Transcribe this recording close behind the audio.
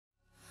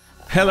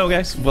Hello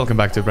guys, welcome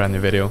back to a brand new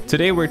video.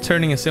 Today we're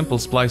turning a simple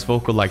Splice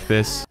vocal like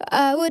this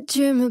I would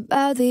dream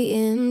about the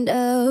end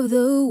of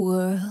the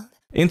world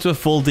into a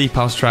full deep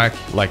house track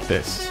like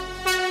this.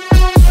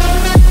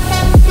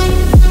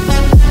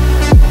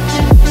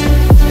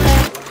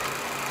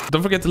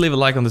 Don't forget to leave a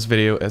like on this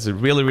video as it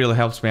really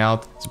helps me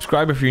out.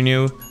 Subscribe if you're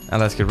new,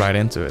 and let's get right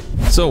into it.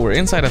 So we're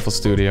inside FL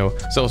Studio.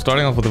 So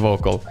starting off with the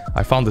vocal,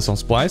 I found this on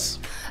Splice.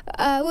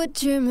 I would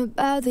dream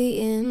about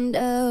the end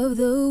of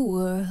the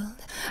world.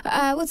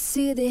 I would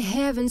see the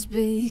heavens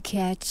be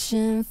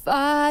catching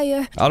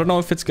fire. I don't know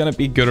if it's gonna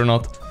be good or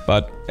not,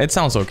 but it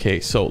sounds okay,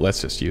 so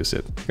let's just use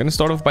it. I'm gonna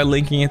start off by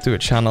linking it to a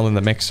channel in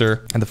the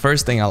mixer, and the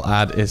first thing I'll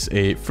add is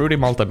a fruity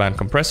multiband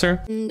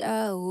compressor. And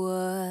I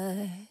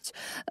would,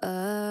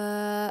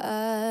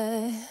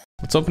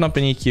 Let's open up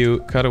an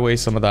EQ, cut away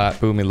some of that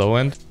boomy low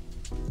end.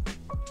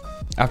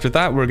 After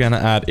that, we're gonna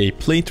add a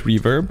plate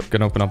reverb.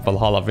 Gonna open up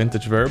Valhalla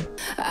Vintage Verb.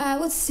 I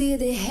would see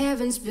the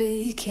heavens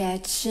be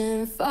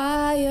catching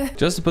fire.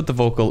 Just to put the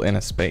vocal in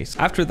a space.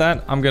 After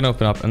that, I'm gonna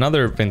open up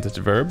another Vintage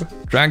Verb.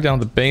 Drag down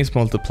the bass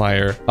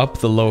multiplier, up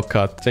the low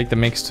cut, take the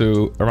mix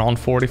to around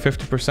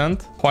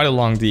 40-50%. Quite a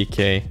long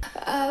decay.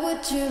 I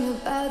would dream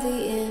about the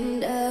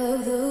end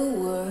of the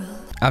world.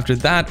 After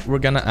that, we're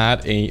gonna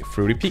add a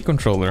fruity peak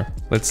controller.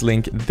 Let's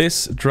link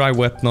this dry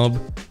wet knob,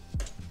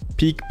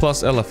 peak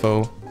plus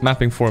LFO,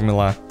 mapping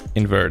formula,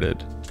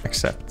 inverted,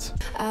 accept.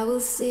 I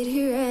will sit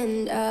here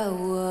and I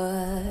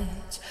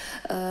watch.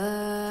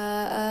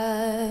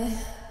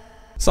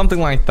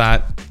 Something like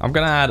that. I'm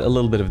gonna add a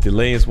little bit of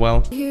delay as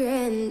well. Here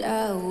and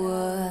I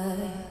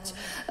watch.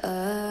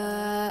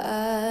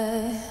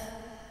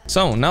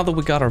 So now that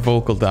we got our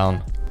vocal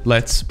down,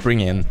 let's bring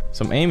in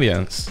some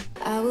ambience.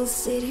 I will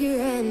sit here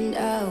and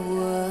I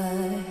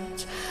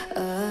watch.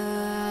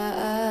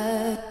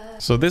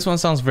 So this one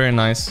sounds very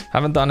nice.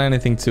 Haven't done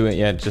anything to it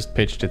yet, just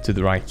pitched it to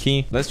the right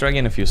key. Let's drag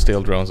in a few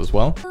steel drones as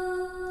well.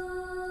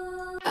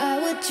 I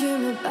would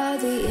dream about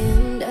the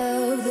end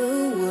of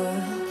the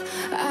world.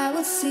 I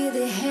would see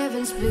the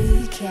heavens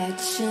be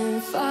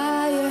catching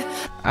fire.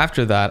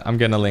 After that, I'm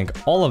gonna link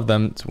all of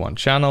them to one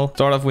channel.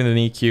 Start off with an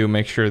EQ,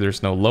 make sure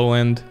there's no low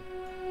end.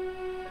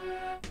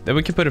 Then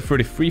we can put a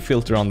fruity free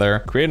filter on there,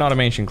 create an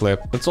automation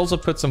clip. Let's also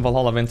put some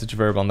Valhalla Vintage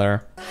Verb on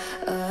there.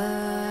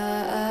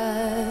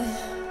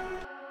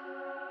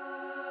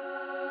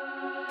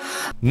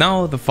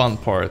 Now the fun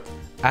part,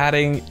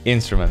 adding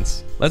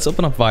instruments. Let's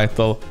open up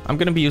Vital. I'm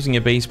gonna be using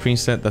a bass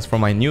preset that's from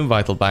my new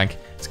Vital bank.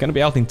 It's gonna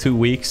be out in 2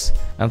 weeks.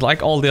 And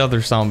like all the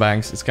other sound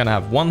banks, it's gonna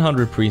have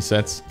 100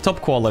 presets,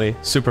 top quality,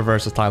 super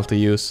versatile to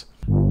use.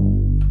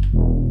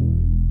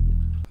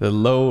 The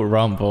low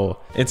rumble.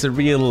 It's a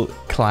real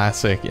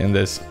classic in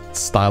this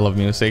style of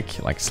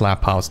music, like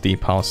slap house,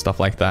 deep house, stuff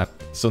like that.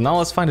 So now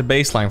let's find a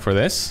bass line for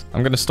this.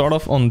 I'm gonna start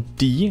off on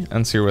D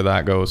and see where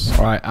that goes.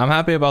 All right, I'm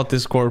happy about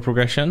this chord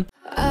progression.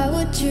 I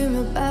would dream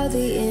about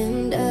the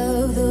end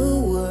of the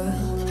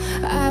world.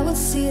 I would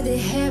see the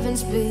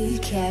heavens be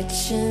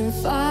catching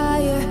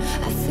fire.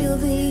 I feel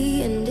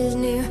the end is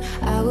near.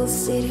 I will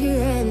sit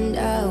here and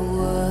I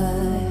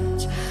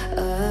watch.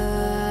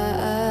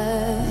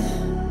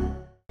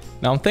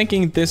 Now I'm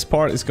thinking this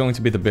part is going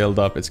to be the build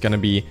up. It's going to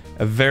be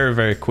a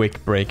very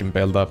quick break and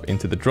build up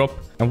into the drop.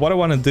 And what I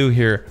want to do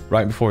here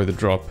right before the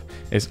drop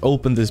is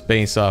open this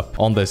bass up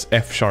on this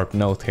F sharp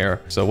note here.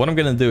 So what I'm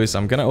going to do is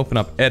I'm going to open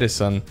up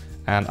Edison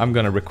and I'm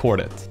going to record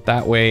it.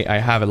 That way I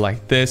have it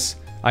like this.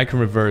 I can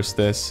reverse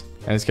this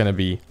and it's going to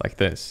be like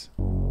this.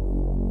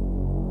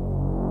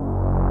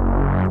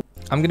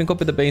 I'm going to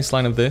copy the bass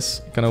line of this.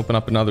 I'm going to open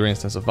up another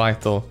instance of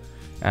Vital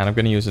and I'm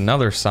going to use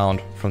another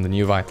sound from the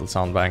new Vital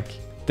sound bank.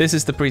 This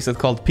is the preset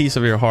called Piece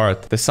of Your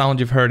Heart, the sound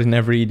you've heard in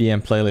every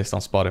EDM playlist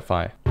on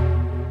Spotify.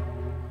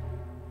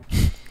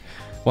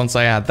 Once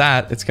I add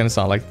that, it's gonna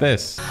sound like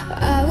this.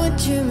 I would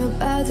dream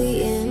about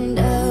the end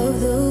of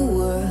the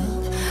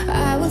world.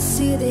 I would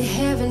see the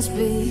heavens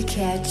be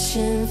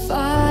catching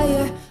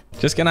fire.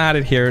 Just gonna add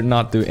it here,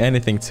 not do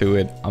anything to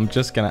it. I'm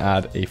just gonna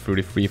add a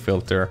fruity free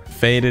filter,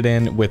 fade it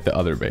in with the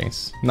other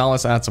bass. Now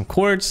let's add some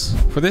chords.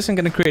 For this, I'm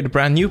gonna create a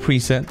brand new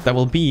preset that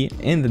will be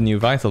in the new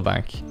Vital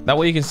bank. That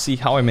way you can see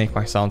how I make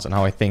my sounds and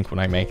how I think when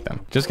I make them.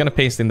 Just gonna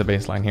paste in the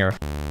bass line here.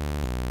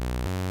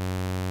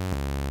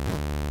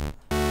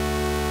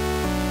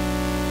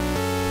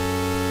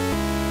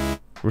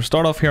 We'll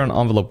start off here on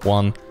envelope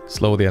 1,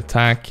 slow the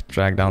attack,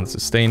 drag down the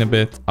sustain a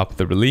bit, up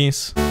the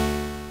release.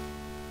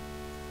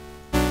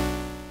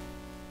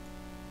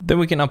 Then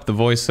we can up the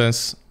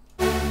voices.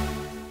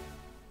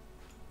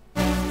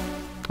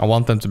 I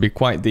want them to be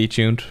quite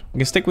detuned. We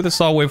can stick with the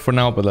saw wave for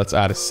now, but let's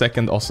add a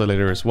second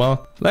oscillator as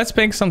well. Let's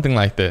pick something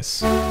like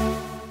this.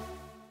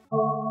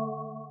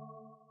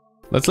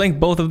 Let's link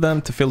both of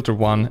them to filter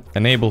 1,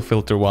 enable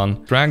filter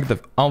 1, drag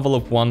the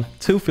envelope 1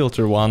 to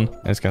filter 1,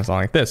 and it's gonna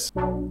sound like this.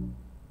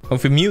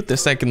 If we mute the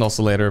second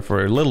oscillator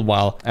for a little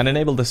while and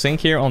enable the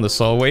sync here on the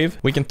saw wave,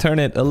 we can turn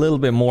it a little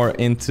bit more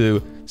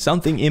into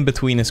something in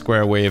between a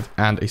square wave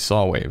and a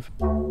saw wave.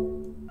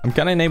 I'm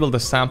gonna enable the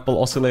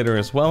sample oscillator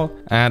as well,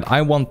 and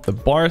I want the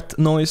BART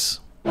noise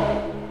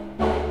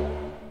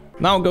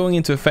Now going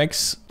into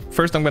effects,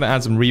 first I'm gonna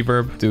add some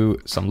reverb, do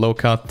some low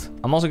cut.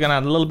 I'm also gonna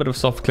add a little bit of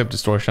soft clip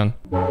distortion.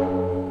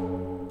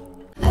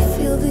 I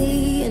feel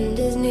the end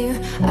is near.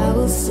 I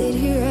will sit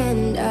here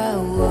and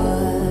I'll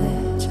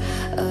watch.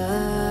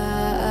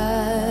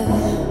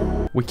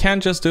 We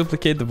can't just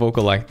duplicate the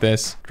vocal like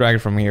this, drag it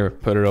from here,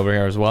 put it over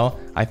here as well.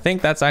 I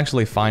think that's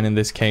actually fine in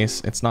this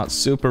case. It's not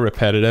super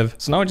repetitive.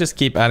 So now I just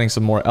keep adding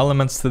some more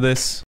elements to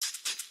this.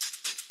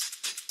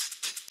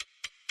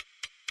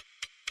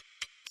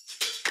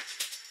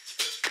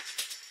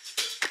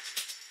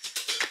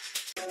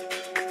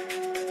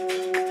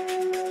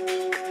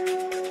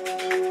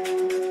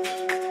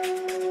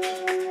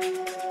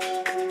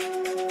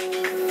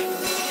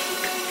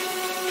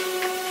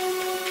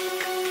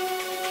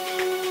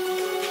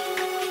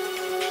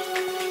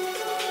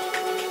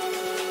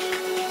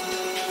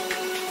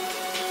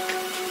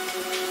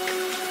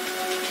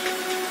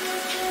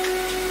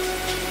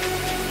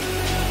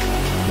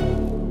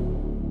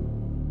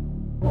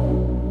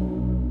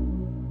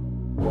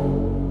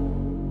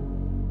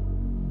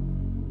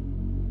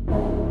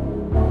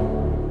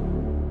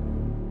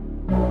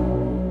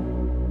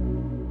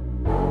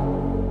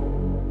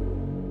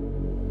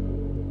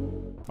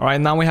 All right,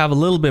 now we have a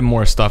little bit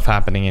more stuff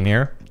happening in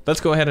here.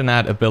 Let's go ahead and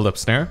add a build-up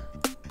snare.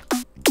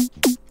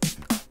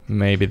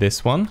 Maybe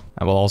this one.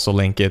 I will also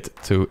link it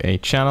to a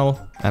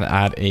channel and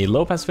add a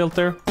low-pass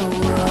filter.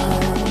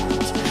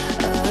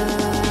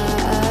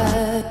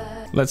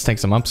 Let's take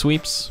some up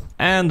sweeps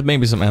and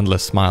maybe some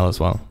endless smile as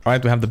well. All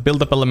right, we have the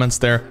build-up elements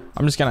there.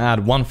 I'm just gonna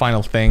add one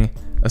final thing,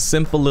 a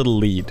simple little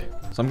lead.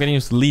 So I'm gonna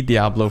use lead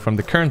Diablo from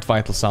the current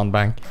Vital sound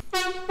bank.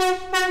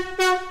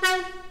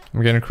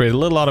 I'm gonna create a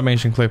little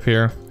automation clip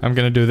here. I'm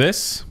gonna do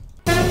this.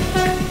 And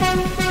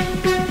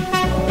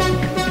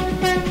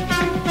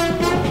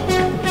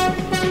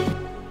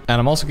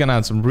I'm also gonna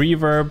add some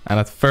reverb. And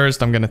at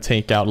first I'm gonna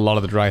take out a lot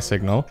of the dry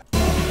signal.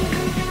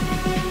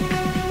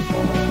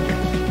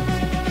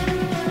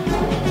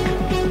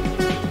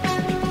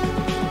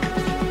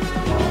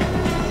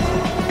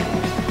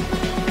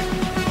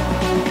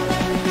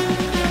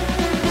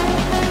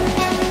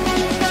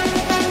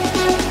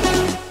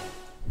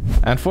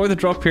 And for the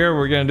drop here,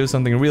 we're gonna do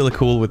something really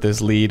cool with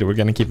this lead. We're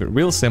gonna keep it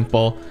real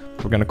simple.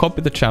 We're gonna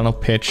copy the channel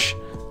pitch,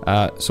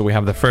 so we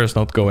have the first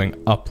note going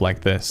up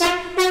like this.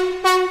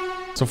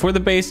 So for the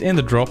bass in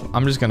the drop,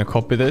 I'm just gonna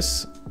copy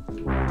this.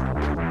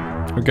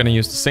 We're gonna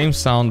use the same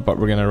sound, but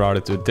we're gonna route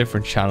it to a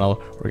different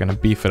channel. We're gonna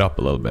beef it up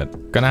a little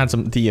bit. Gonna add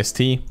some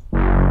DST.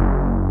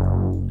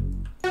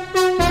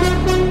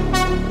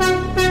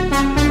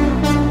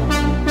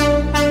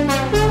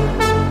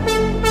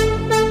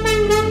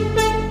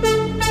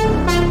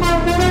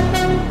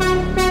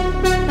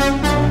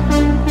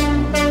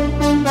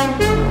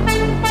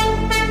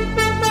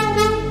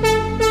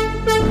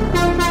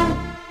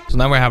 So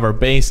now we have our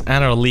bass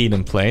and our lead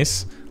in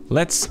place.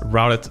 Let's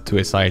route it to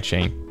a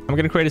sidechain. I'm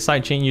gonna create a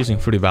sidechain using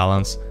Fruity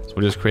Balance. So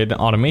we'll just create an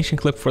automation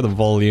clip for the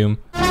volume.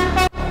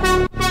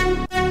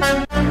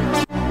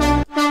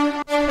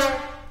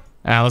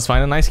 And let's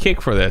find a nice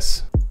kick for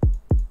this.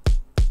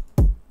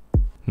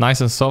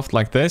 Nice and soft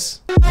like this.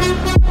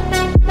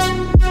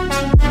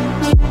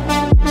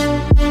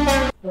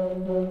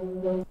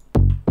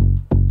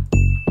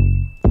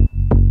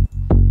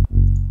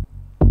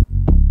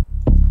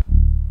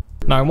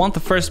 Now I want the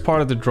first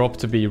part of the drop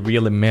to be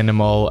really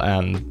minimal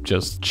and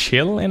just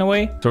chill in a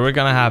way. So we're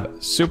gonna have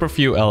super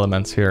few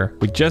elements here.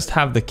 We just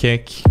have the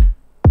kick,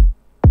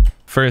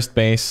 first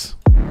bass,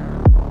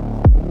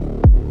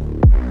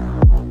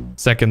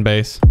 second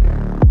bass,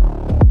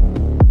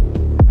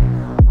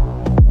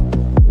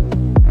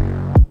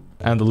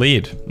 and the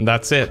lead. And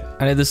that's it.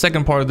 And in the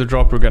second part of the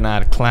drop, we're gonna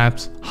add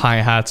claps,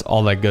 hi-hats,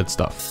 all that good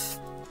stuff.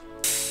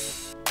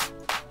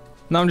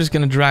 Now I'm just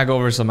gonna drag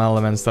over some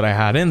elements that I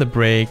had in the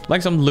break,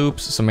 like some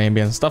loops, some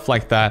ambient, stuff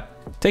like that.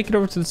 Take it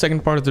over to the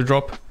second part of the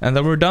drop, and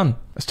then we're done.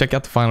 Let's check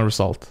out the final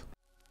result.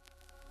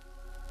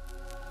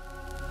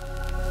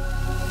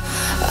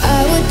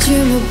 I would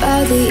dream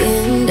about the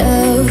end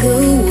of the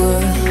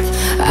world.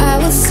 I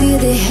would see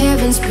the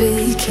heavens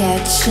be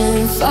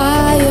catching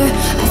fire.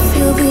 I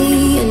feel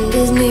the end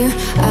is near.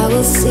 I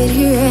will sit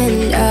here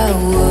and I'll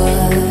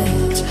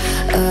watch.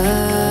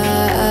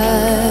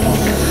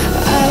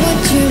 I would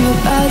dream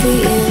about the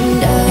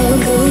end of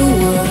the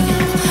world.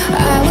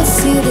 I will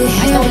see the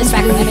heavens be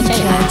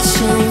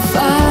catching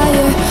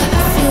fire.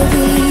 I feel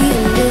the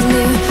end is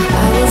near.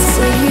 I will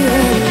sit here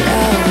and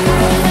I'll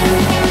watch.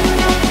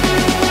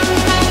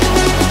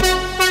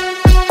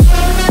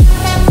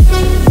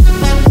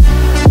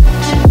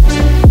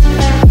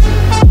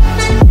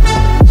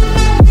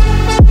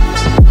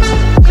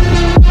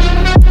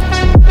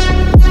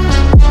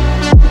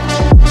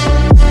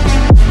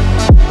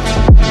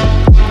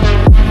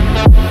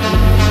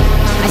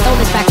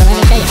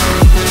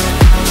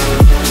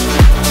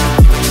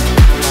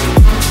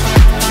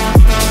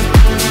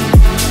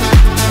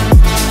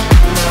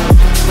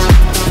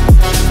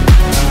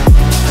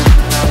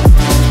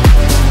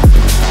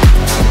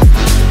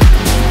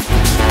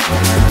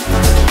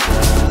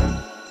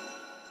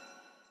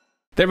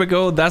 there we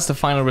go. That's the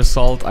final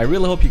result. I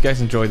really hope you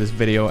guys enjoyed this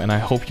video, and I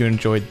hope you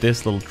enjoyed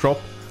this little drop.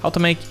 How to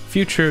make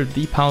future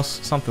deep house,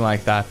 something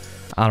like that.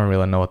 I don't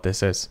really know what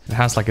this is. It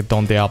has like a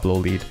Don Diablo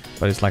lead,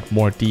 but it's like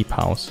more deep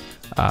house.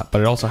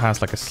 But it also has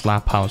like a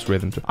slap house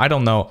rhythm to it. I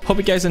don't know. Hope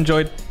you guys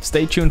enjoyed.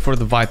 Stay tuned for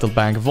the Vital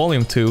Bank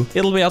Volume 2.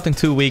 It'll be out in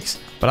 2 weeks,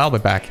 but I'll be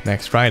back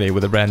next Friday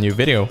with a brand new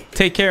video.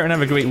 Take care and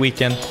have a great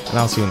weekend, and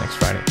I'll see you next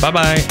Friday. Bye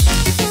bye.